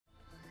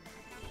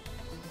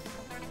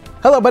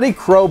Hello buddy,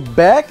 Crow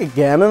back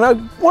again, and I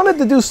wanted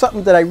to do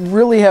something that I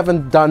really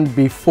haven't done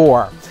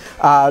before.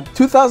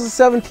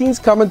 2017's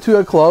coming to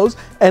a close,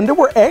 and there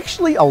were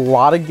actually a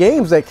lot of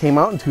games that came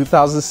out in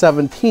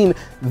 2017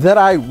 that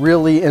I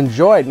really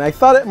enjoyed, and I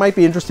thought it might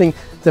be interesting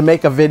to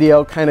make a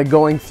video kind of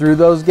going through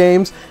those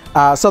games.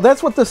 So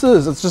that's what this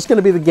is. It's just going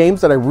to be the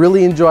games that I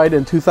really enjoyed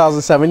in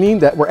 2017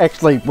 that were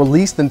actually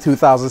released in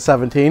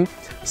 2017.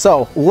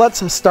 So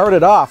let's start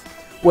it off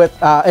with,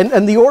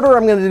 and the order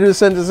I'm going to do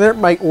this in is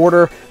my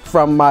order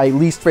from my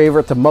least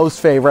favorite to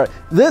most favorite.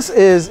 This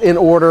is in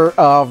order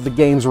of the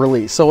games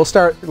released. So we'll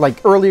start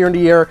like earlier in the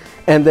year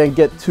and then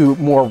get to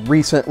more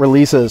recent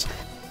releases.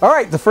 All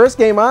right, the first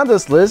game on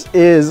this list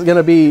is going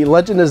to be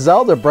Legend of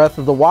Zelda Breath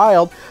of the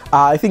Wild.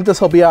 I think this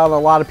will be on a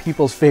lot of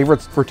people's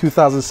favorites for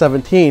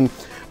 2017.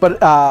 But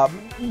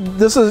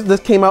this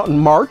came out in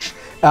March,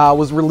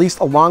 was released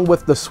along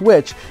with the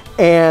Switch.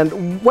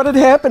 And what had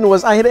happened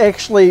was I had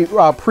actually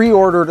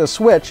pre-ordered a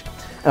Switch.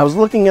 I was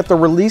looking at the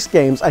release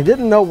games. I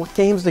didn't know what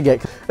games to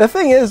get. The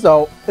thing is,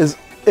 though, is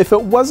if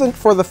it wasn't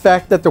for the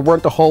fact that there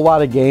weren't a whole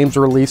lot of games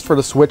released for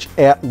the Switch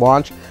at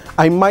launch,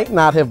 I might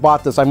not have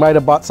bought this. I might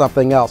have bought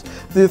something else.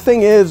 The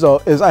thing is, though,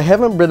 is I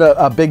haven't been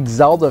a big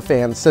Zelda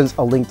fan since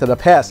A Link to the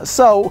Past.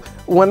 So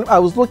when I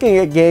was looking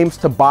at games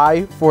to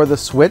buy for the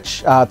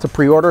Switch to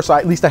pre-order, so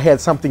at least I had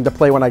something to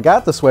play when I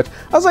got the Switch,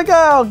 I was like, oh,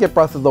 I'll get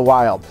Breath of the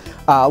Wild.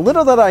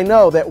 Little did I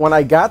know that when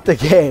I got the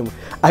game,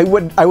 I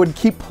would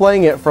keep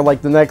playing it for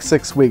like the next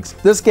 6 weeks.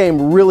 This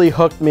game really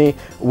hooked me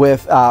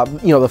with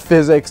you know, the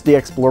physics, the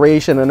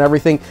exploration, and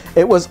everything.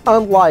 It was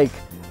unlike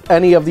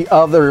any of the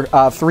other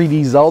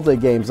 3D Zelda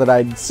games that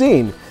I'd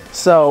seen.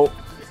 So,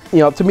 you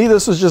know, to me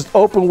this was just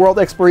open world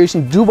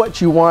exploration, do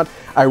what you want.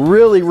 I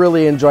really,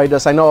 really enjoyed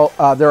this. I know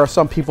there are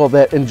some people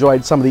that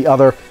enjoyed some of the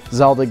other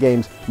Zelda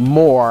games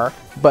more,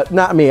 but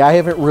not me. I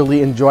haven't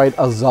really enjoyed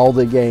a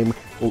Zelda game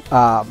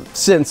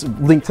since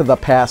Link to the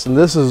Past, and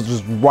this is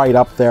just right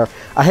up there.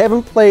 I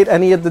haven't played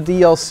any of the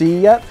DLC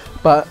yet,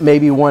 but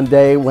maybe one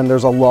day when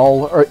there's a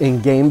lull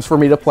in games for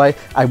me to play,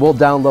 I will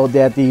download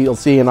that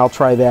DLC and I'll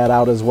try that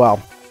out as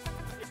well.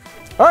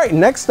 All right,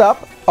 next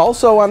up,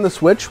 also on the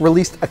Switch,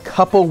 released a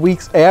couple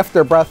weeks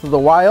after Breath of the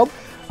Wild,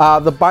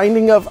 The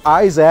Binding of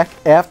Isaac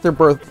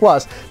Afterbirth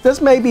Plus.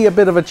 This may be a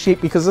bit of a cheat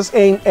because this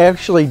game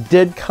actually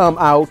did come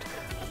out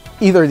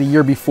either the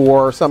year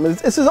before or something.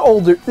 It's an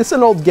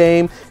old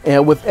game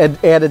and with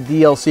added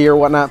DLC or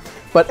whatnot.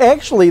 But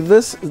actually,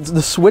 the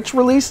Switch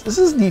release, this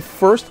is the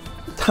first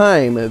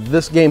time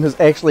this game has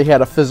actually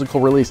had a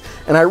physical release,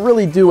 and I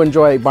really do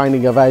enjoy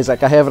Binding of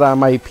Isaac. I have it on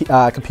my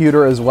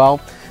computer as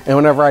well, and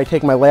whenever I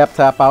take my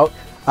laptop out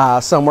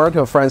somewhere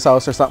to a friend's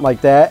house or something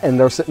like that, and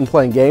they're sitting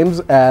playing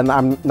games and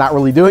I'm not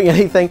really doing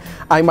anything,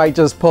 I might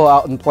just pull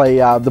out and play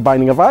The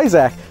Binding of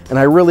Isaac, and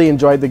I really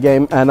enjoyed the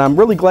game, and I'm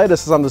really glad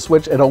this is on the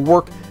Switch. It'll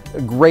work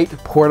great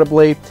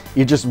portably.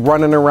 You're just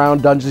running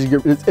around dungeons.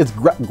 It's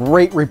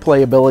great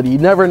replayability. You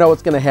never know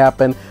what's going to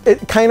happen.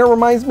 It kind of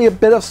reminds me a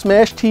bit of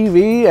Smash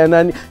TV, and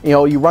then, you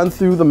know, you run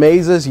through the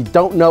mazes. You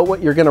don't know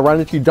what you're going to run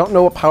into. You don't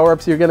know what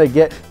power-ups you're going to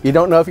get. You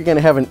don't know if you're going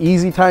to have an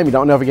easy time. You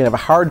don't know if you're going to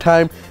have a hard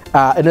time.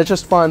 And it's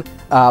just fun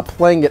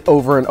playing it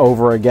over and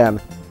over again.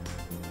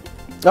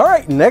 All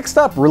right, next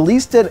up,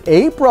 released in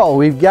April,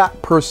 we've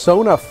got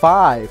Persona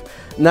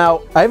 5.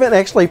 Now, I haven't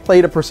actually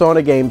played a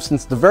Persona game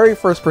since the very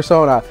first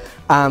Persona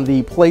on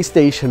the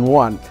PlayStation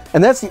 1.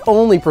 And that's the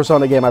only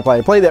Persona game I played.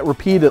 I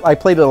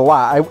played it a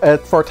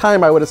lot. For a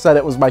time, I would have said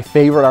it was my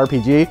favorite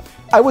RPG.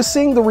 I was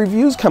seeing the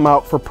reviews come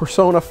out for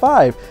Persona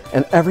 5,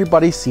 and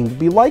everybody seemed to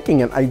be liking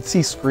it. I'd see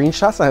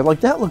screenshots, and I'm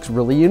like, that looks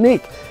really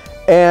unique.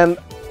 And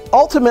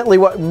ultimately,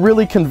 what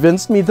really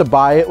convinced me to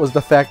buy it was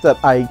the fact that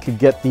I could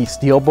get the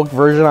Steelbook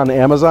version on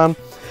Amazon.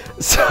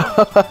 So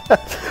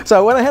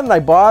I went ahead and I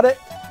bought it.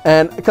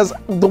 And because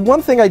the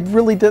one thing I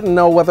really didn't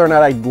know whether or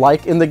not I'd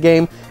like in the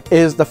game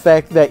is the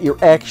fact that your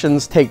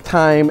actions take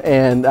time,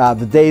 and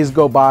the days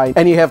go by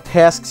and you have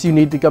tasks you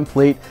need to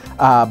complete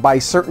by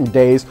certain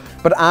days.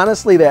 But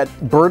honestly, that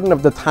burden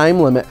of the time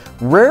limit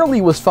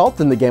rarely was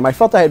felt in the game. I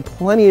felt I had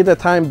plenty of the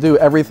time to do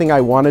everything I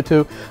wanted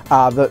to.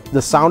 The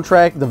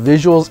soundtrack, the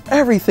visuals,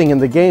 everything in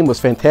the game was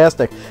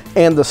fantastic.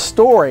 And the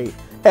story,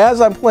 as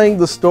I'm playing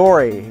the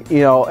story, you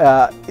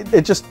know,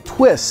 it just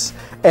twists.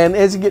 And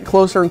as you get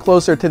closer and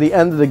closer to the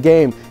end of the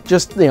game,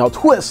 just, you know,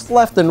 twists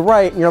left and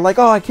right, and you're like,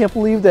 oh, I can't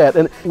believe that.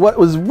 And what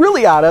was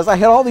really odd is I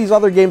had all these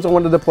other games I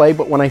wanted to play,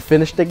 but when I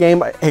finished the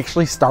game, I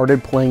actually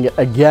started playing it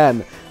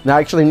again. Now,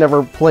 I actually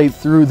never played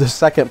through the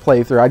second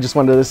playthrough. I just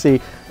wanted to see,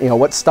 you know,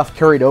 what stuff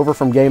carried over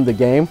from game to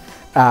game.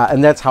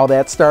 And that's how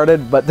that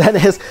started. But then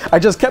I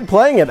just kept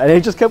playing it, and I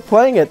just kept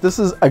playing it. This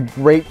is a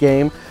great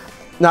game.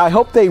 Now, I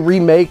hope they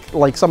remake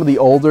like some of the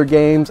older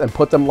games and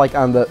put them like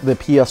on the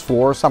PS4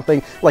 or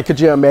something. Like, could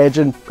you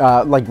imagine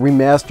like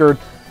remastered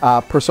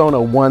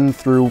Persona 1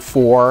 through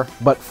 4,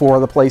 but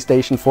for the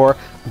PlayStation 4?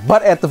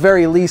 But at the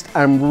very least,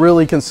 I'm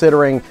really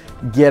considering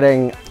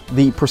getting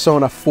the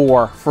Persona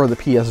 4 for the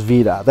PS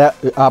Vita.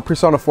 That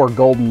Persona 4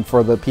 Golden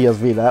for the PS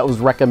Vita. That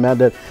was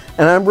recommended,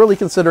 and I'm really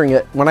considering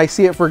it. When I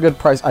see it for a good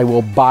price, I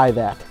will buy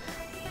that.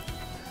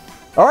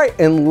 All right,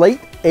 in late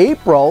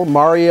April,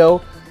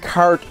 Mario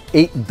Kart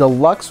 8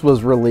 Deluxe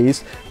was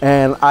released,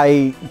 and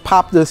I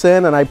popped this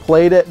in and I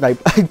played it, and I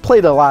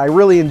played a lot. I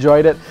really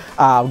enjoyed it,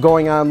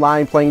 going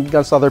online, playing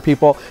against other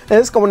people. And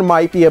this one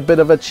might be a bit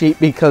of a cheat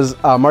because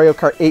Mario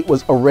Kart 8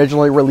 was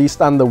originally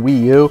released on the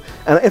Wii U,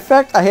 and in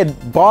fact I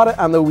had bought it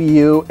on the Wii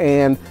U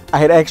and I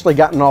had actually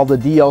gotten all the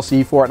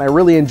DLC for it, and I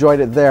really enjoyed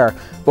it there.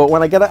 But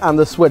when I got it on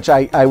the Switch,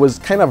 I was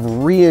kind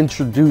of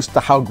reintroduced to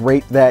how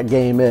great that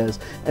game is,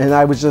 and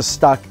I was just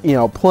stuck, you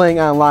know, playing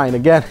online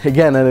again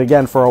and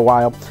again for a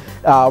while.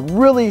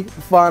 Really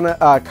fun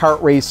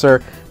kart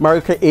racer.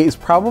 Mario Kart 8 is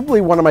probably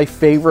one of my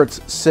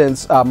favorites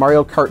since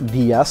Mario Kart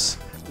DS.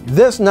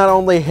 This not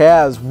only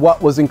has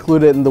what was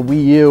included in the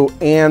Wii U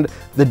and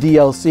the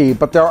DLC,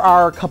 but there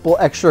are a couple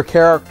extra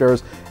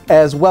characters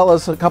as well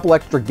as a couple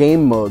extra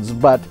game modes.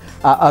 But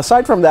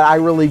aside from that, I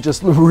really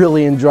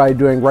enjoyed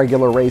doing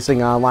regular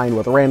racing online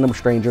with random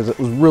strangers.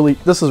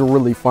 This is a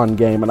really fun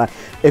game, and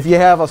if you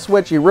have a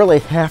Switch, you really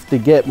have to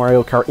get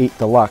Mario Kart 8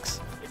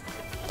 Deluxe.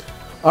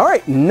 All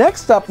right,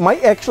 next up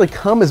might actually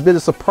come as a bit of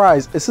a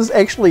surprise. This is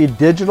actually a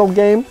digital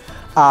game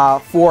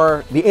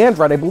for the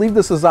Android. I believe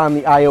this is on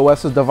the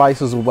iOS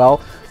device as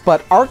well.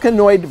 But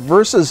Arkanoid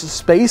vs.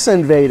 Space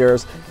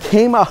Invaders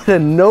came out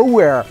of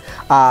nowhere.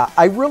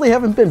 I really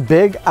haven't been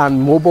big on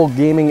mobile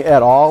gaming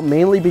at all,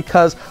 mainly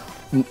because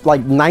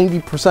like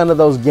 90% of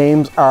those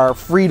games are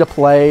free to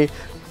play,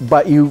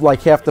 but you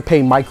like have to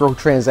pay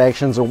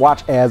microtransactions or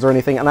watch ads or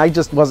anything, and I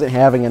just wasn't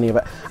having any of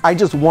it. I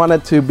just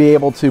wanted to be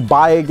able to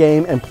buy a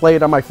game and play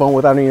it on my phone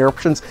without any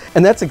interruptions,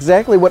 and that's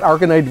exactly what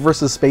Arkanoid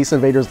vs. Space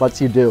Invaders lets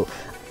you do.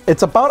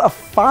 It's about a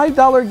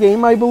 $5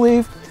 game, I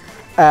believe.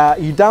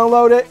 You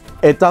download it.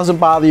 It doesn't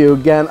bother you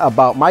again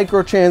about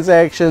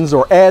microtransactions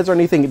or ads or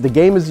anything. The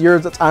game is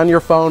yours. It's on your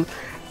phone,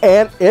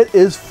 and it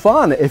is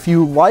fun. If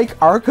you like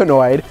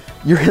Arkanoid,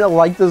 you're gonna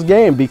like this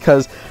game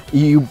because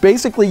you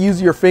basically use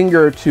your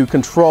finger to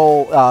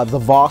control the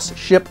Voss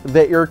ship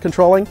that you're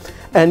controlling,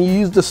 and you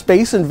use the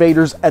Space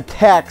Invaders'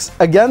 attacks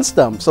against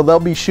them. So they'll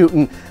be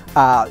shooting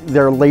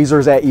their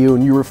lasers at you,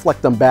 and you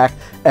reflect them back.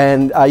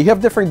 And you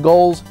have different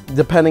goals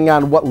depending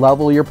on what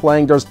level you're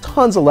playing. There's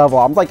tons of level.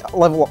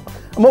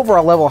 I'm over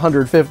a level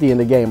 150 in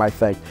the game, I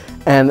think.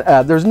 And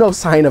there's no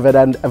sign of it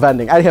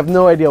ending. I have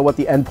no idea what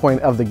the end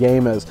point of the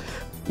game is.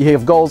 You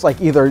have goals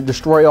like either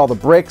destroy all the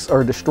bricks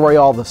or destroy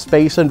all the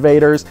Space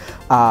Invaders.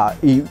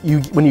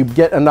 When you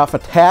get enough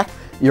attack,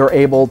 you're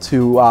able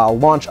to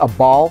launch a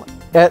ball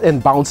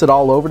and bounce it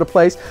all over the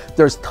place.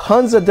 There's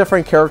tons of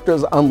different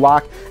characters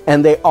unlocked,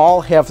 and they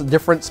all have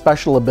different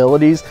special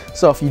abilities.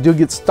 So if you do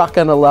get stuck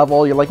on a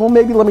level, you're like, well,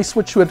 maybe let me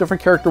switch to a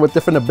different character with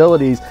different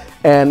abilities.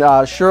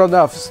 And sure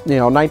enough, you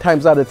know, 9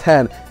 times out of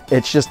 10,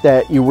 it's just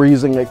that you were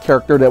using a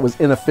character that was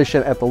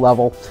inefficient at the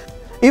level.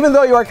 Even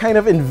though you are kind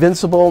of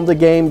invincible in the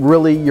game,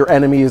 really your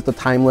enemy is the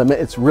time limit.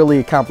 It's really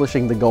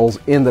accomplishing the goals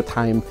in the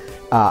time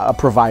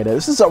provided.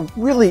 This is a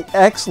really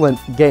excellent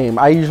game.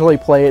 I usually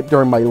play it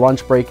during my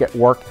lunch break at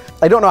work.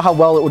 I don't know how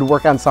well it would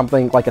work on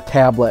something like a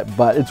tablet,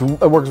 but it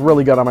works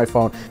really good on my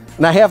phone.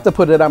 And I have to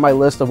put it on my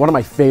list of one of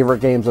my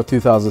favorite games of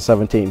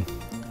 2017.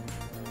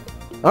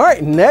 All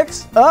right,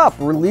 next up,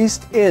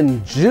 released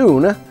in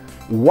June,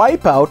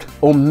 Wipeout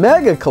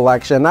Omega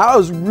Collection. Now, I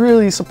was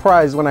really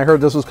surprised when I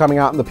heard this was coming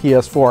out on the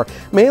PS4,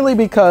 mainly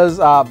because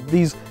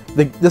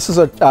this is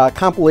a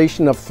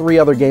compilation of 3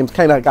 other games,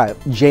 kind of got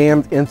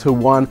jammed into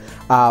one.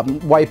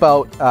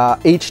 Wipeout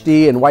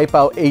HD and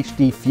Wipeout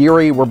HD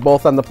Fury were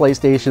both on the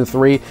PlayStation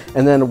 3,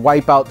 and then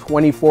Wipeout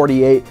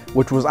 2048,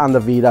 which was on the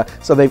Vita.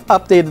 So they've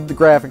updated the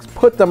graphics,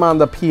 put them on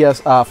the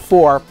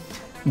PS4.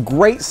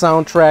 Great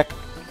soundtrack.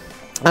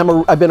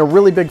 I've been a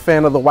really big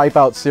fan of the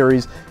Wipeout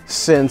series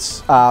since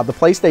the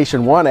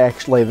PlayStation 1,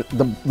 actually.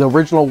 The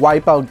original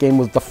Wipeout game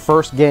was the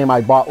first game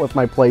I bought with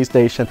my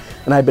PlayStation,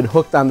 and I've been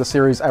hooked on the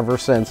series ever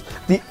since.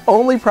 The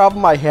only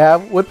problem I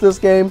have with this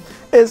game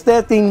is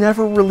that they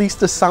never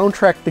released a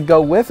soundtrack to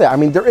go with it. I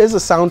mean, there is a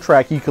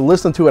soundtrack, you can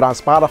listen to it on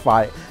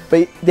Spotify,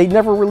 but they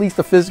never released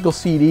a physical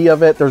CD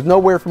of it. There's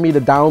nowhere for me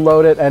to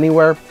download it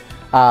anywhere.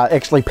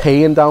 Actually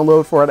pay and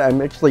download for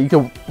it. You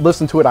can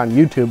listen to it on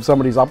YouTube.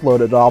 Somebody's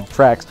uploaded all the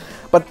tracks.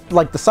 But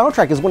like, the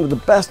soundtrack is one of the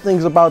best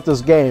things about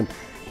this game.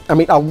 I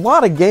mean, a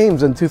lot of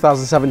games in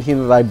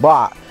 2017 that I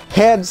bought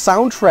had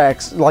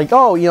soundtracks like,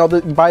 oh, you know,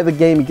 you buy the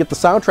game, you get the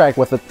soundtrack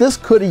with it. This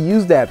could have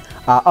used that.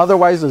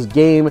 Otherwise, this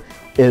game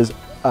is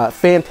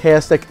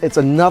fantastic. It's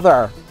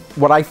another,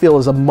 what I feel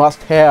is a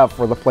must-have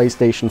for the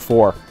PlayStation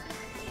 4.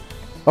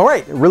 All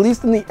right,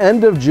 released in the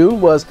end of June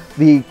was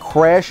the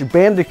Crash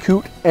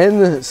Bandicoot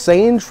N.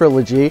 Sane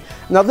Trilogy.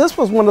 Now, this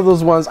was one of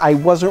those ones I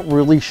wasn't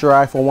really sure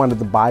if I wanted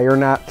to buy or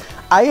not.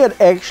 I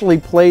had actually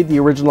played the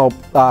original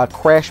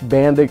Crash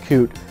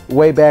Bandicoot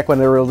way back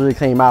when it originally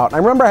came out. I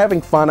remember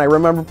having fun. I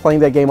remember playing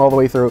that game all the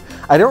way through.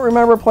 I don't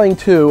remember playing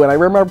 2, and I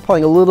remember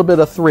playing a little bit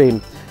of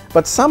 3.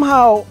 But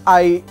somehow,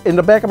 in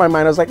the back of my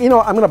mind, I was like, you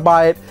know, I'm going to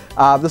buy it.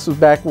 This was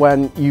back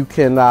when you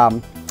can,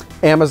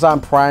 Amazon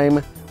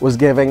Prime was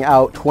giving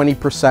out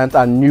 20%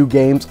 on new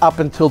games up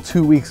until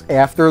 2 weeks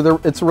after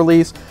its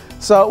release.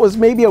 So it was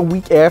maybe a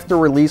week after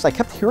release. I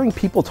kept hearing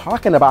people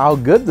talking about how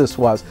good this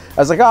was.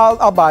 I was like, oh,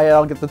 I'll buy it,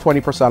 I'll get the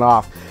 20%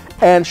 off.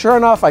 And sure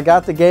enough, I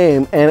got the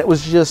game, and it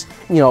was just,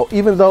 you know,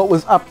 even though it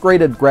was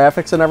upgraded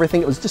graphics and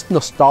everything, it was just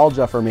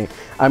nostalgia for me.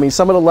 I mean,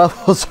 some of the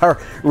levels are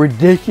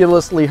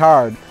ridiculously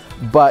hard,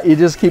 but you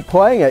just keep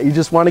playing it. You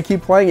just want to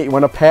keep playing it. You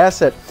want to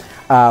pass it.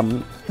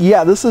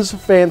 Yeah, this is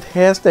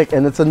fantastic,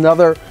 and it's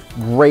another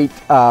great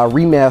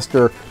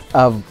remaster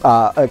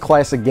of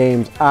classic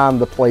games on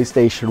the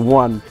PlayStation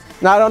 1.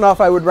 Now, I don't know if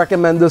I would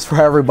recommend this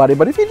for everybody,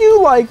 but if you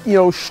do like, you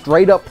know,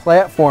 straight up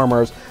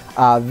platformers,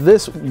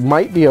 this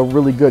might be a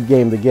really good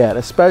game to get,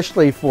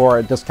 especially for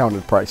a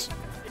discounted price.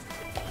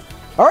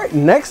 All right,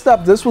 next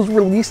up, this was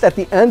released at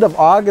the end of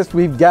August.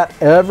 We've got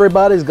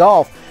Everybody's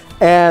Golf.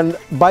 And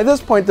by this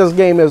point, this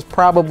game is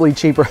probably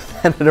cheaper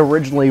than it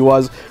originally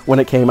was when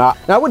it came out.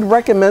 Now, I would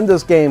recommend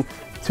this game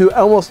to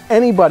almost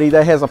anybody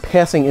that has a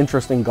passing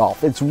interest in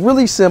golf. It's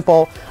really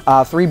simple.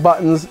 3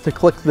 buttons to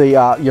click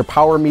the your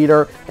power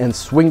meter and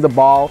swing the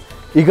ball.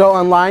 You go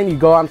online, you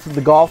go onto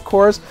the golf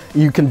course,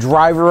 you can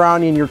drive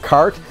around in your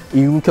cart,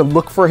 you can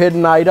look for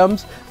hidden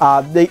items,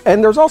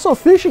 and there's also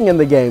fishing in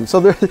the game. So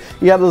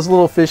you have this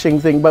little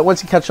fishing thing, but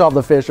once you catch all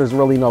the fish, there's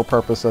really no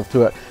purpose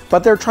to it.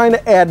 But they're trying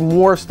to add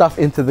more stuff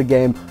into the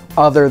game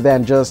other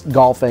than just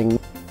golfing.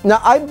 Now,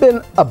 I've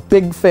been a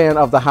big fan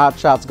of the Hot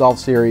Shots Golf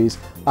series,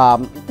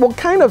 well,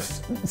 kind of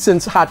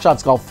since Hot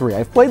Shots Golf 3.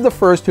 I've played the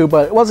first 2,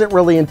 but it wasn't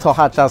really until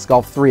Hot Shots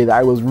Golf 3 that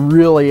I was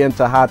really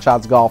into Hot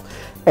Shots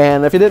Golf.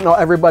 And if you didn't know,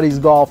 Everybody's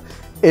Golf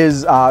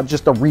is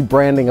just a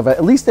rebranding of it,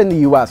 at least in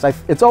the US.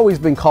 It's always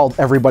been called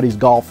Everybody's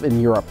Golf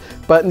in Europe,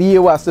 but in the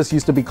US, this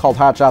used to be called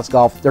Hot Shots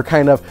Golf. They're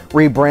kind of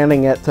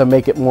rebranding it to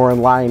make it more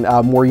in line,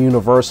 more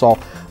universal,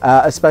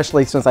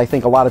 especially since I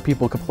think a lot of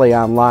people could play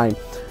online.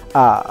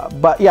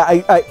 But yeah,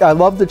 I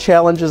love the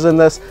challenges in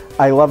this.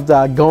 I loved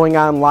going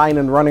online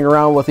and running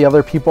around with the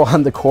other people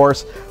on the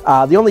course.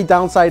 The only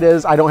downside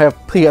is I don't have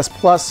PS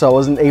Plus, so I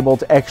wasn't able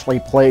to actually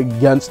play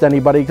against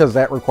anybody because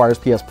that requires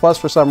PS Plus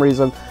for some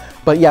reason.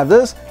 But yeah,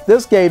 this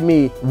gave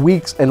me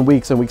weeks and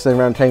weeks and weeks of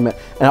entertainment,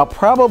 and I'll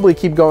probably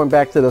keep going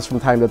back to this from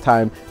time to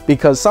time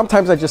because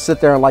sometimes I just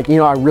sit there and like, you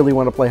know, I really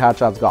want to play Hot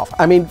Shots Golf.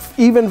 I mean,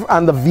 even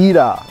on the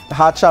Vita,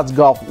 Hot Shots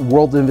Golf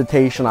World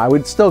Invitation, I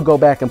would still go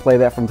back and play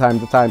that from time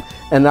to time,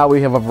 and now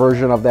we have a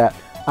version of that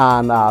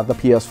on the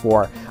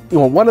PS4. You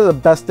know, one of the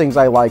best things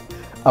I like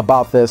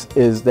about this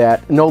is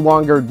that no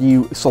longer do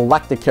you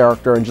select a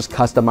character and just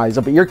customize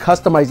it, but you're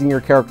customizing your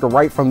character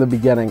right from the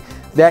beginning.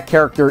 That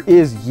character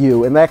is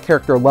you, and that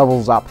character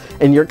levels up,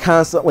 and you're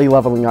constantly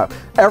leveling up.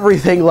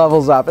 Everything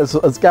levels up.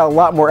 It's got a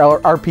lot more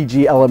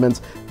RPG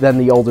elements than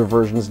the older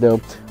versions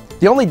do.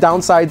 The only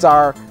downsides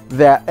are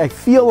that I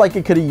feel like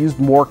it could have used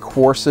more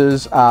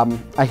courses. I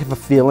have a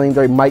feeling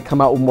they might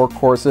come out with more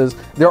courses.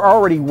 There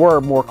already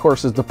were more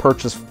courses to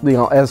purchase, you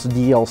know, as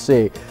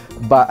DLC,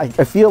 but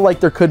I feel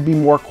like there could be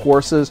more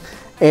courses,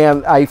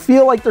 and I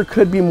feel like there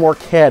could be more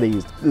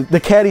caddies. The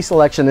caddy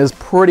selection is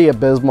pretty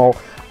abysmal.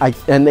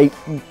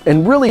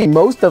 And really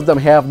most of them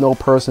have no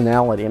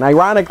personality. And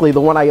ironically, the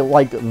one I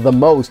like the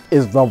most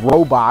is the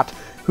robot,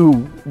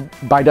 who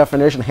by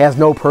definition has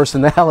no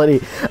personality.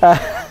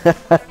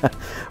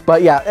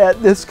 But yeah,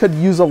 this could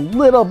use a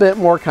little bit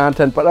more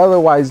content, but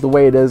otherwise the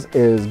way it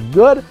is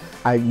good.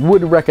 I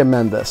would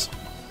recommend this.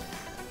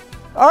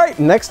 All right,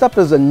 next up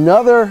is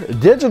another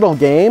digital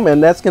game,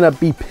 and that's gonna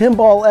be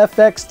Pinball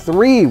FX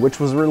 3, which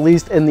was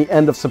released in the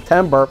end of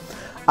September.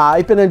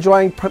 I've been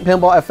enjoying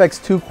Pinball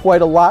FX 2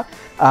 quite a lot.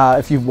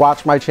 If you've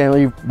watched my channel,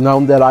 you've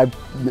known that I've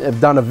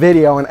done a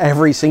video on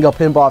every single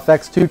Pinball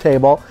FX 2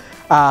 table.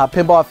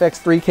 Pinball FX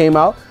 3 came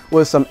out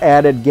with some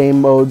added game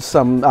modes,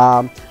 some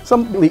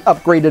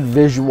upgraded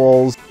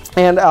visuals,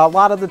 and a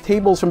lot of the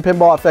tables from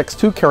Pinball FX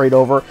 2 carried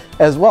over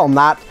as well.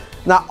 Not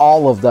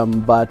all of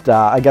them, but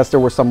I guess there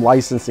were some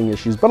licensing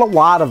issues, but a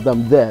lot of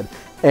them did.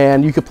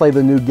 And you could play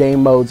the new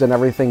game modes and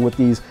everything with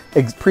these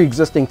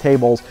pre-existing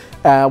tables.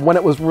 When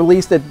it was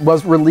released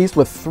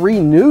with 3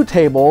 new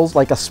tables,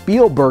 like a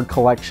Spielberg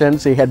collection.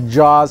 So you had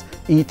Jaws,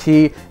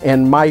 E.T.,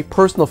 and my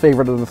personal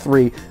favorite of the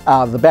 3,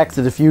 the Back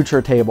to the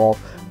Future table.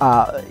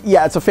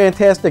 Yeah, it's a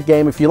fantastic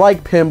game. If you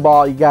like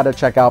pinball, you got to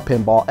check out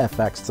Pinball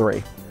FX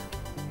 3.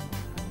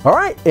 All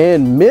right,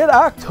 in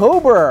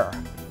mid-October,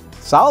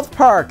 South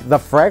Park: The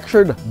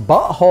Fractured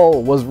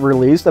Butthole was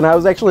released, and I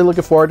was actually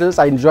looking forward to this.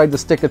 I enjoyed the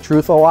Stick of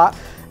Truth a lot,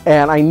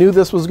 and I knew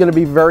this was going to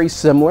be very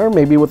similar,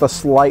 maybe with a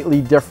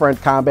slightly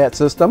different combat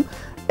system,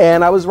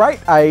 and I was right.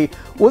 I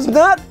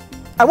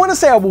want to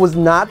say I was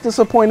not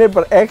disappointed,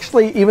 but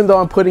actually, even though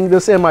I'm putting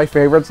this in my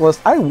favorites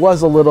list, I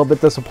was a little bit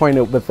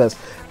disappointed with this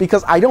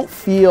because I don't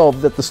feel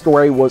that the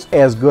story was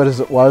as good as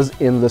it was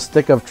in the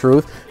Stick of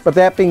Truth. But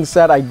that being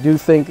said, I do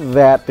think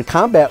that the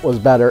combat was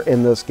better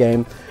in this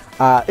game.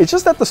 It's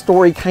just that the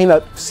story kind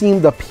of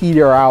seemed to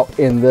peter out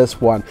in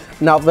this one.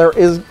 Now, there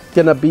is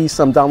going to be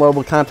some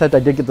downloadable content. I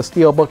did get the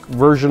Steelbook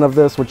version of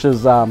this, which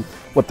is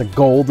what, the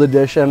Gold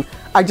Edition.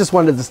 I just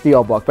wanted the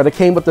Steelbook, but it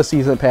came with the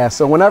Season Pass.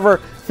 So whenever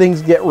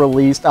things get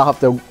released, I'll have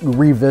to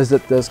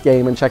revisit this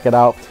game and check it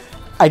out.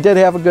 I did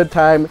have a good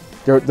time.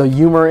 The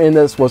humor in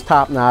this was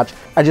top notch.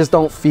 I just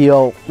don't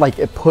feel like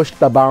it pushed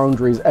the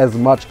boundaries as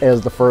much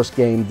as the first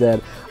game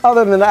did.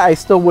 Other than that, I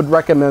still would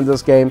recommend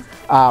this game.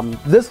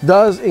 This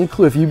does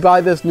include, if you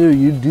buy this new,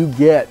 you do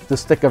get the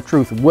Stick of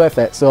Truth with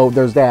it. So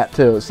there's that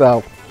too.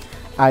 So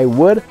I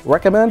would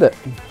recommend it.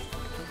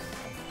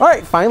 All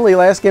right, finally,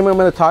 last game I'm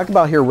going to talk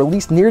about here,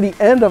 released near the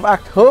end of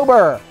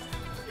October.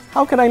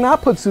 How could I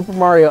not put Super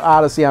Mario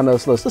Odyssey on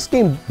this list? This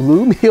game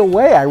blew me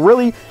away. I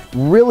really,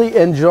 really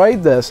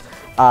enjoyed this.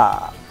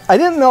 I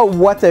didn't know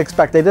what to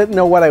expect. I didn't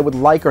know what I would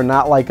like or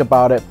not like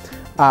about it.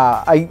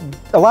 A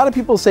lot of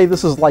people say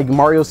this is like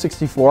Mario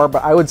 64,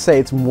 but I would say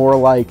it's more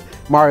like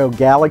Mario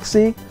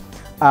Galaxy.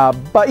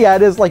 But yeah,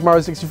 it is like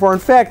Mario 64. In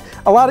fact,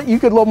 you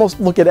could almost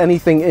look at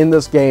anything in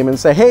this game and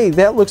say, hey,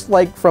 that looks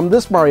like from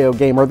this Mario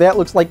game, or that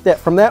looks like that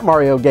from that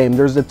Mario game.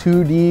 There's the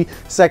 2D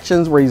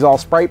sections where he's all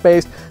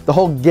sprite-based. The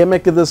whole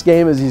gimmick of this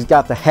game is he's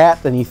got the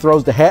hat, and he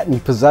throws the hat, and he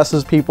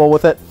possesses people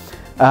with it.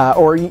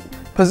 Or he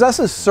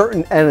possesses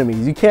certain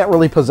enemies. You can't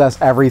really possess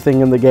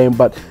everything in the game,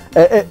 but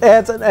it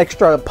adds an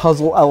extra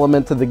puzzle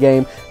element to the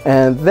game,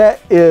 and that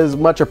is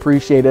much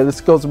appreciated.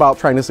 This goes about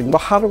trying to say, well,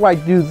 how do I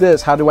do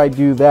this? How do I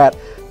do that?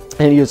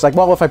 And he's like,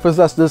 well, if I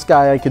possess this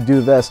guy, I could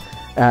do this,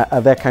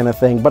 that kind of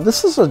thing. But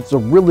this is a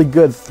really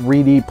good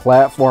 3D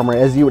platformer,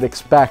 as you would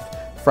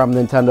expect from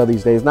Nintendo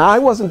these days. Now, I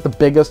wasn't the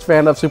biggest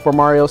fan of Super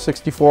Mario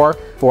 64,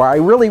 for I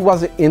really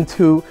wasn't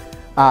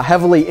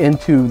heavily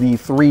into the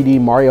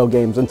 3D Mario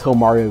games until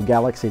Mario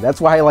Galaxy.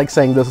 That's why I like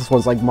saying this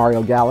was like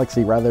Mario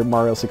Galaxy rather than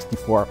Mario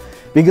 64,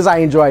 because I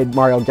enjoyed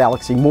Mario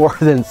Galaxy more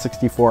than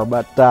 64.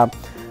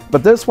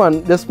 But this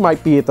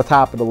might be at the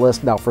top of the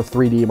list now for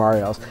 3D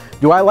Marios.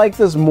 Do I like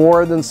this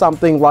more than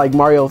something like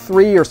Mario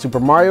 3 or Super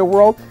Mario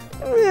World?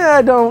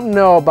 I don't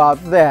know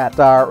about that.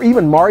 Or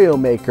even Mario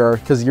Maker,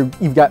 because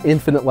you've got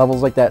infinite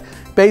levels like that.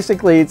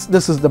 Basically,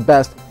 this is the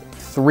best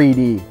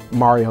 3D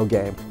Mario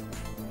game.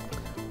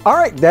 All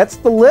right, that's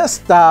the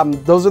list.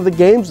 Those are the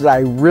games that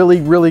I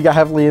really, really got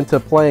heavily into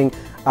playing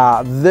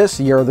this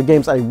year. The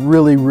games I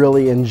really,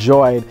 really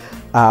enjoyed.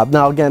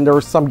 Now, again, there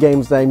were some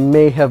games that I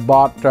may have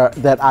bought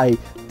that I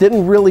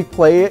didn't really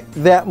play it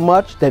that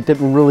much, that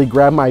didn't really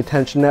grab my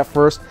attention at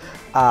first.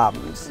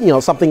 You know,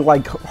 something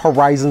like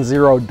Horizon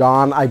Zero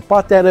Dawn. I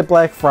bought that at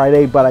Black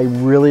Friday, but I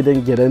really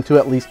didn't get into it,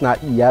 at least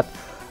not yet.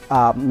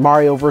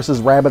 Mario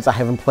vs. Rabbids, I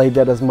haven't played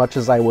that as much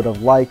as I would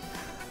have liked.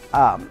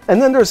 And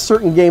then there's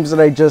certain games that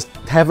I just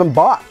haven't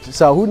bought.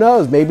 So who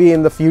knows, maybe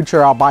in the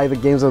future I'll buy the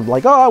games that I'm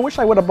like, oh, I wish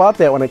I would have bought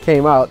that when it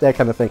came out, that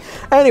kind of thing.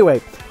 Anyway,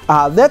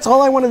 that's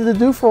all I wanted to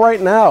do for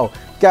right now.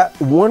 Got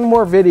one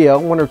more video,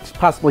 one or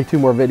possibly two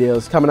more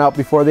videos coming out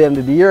before the end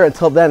of the year.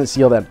 Until then, see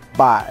you then.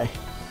 Bye.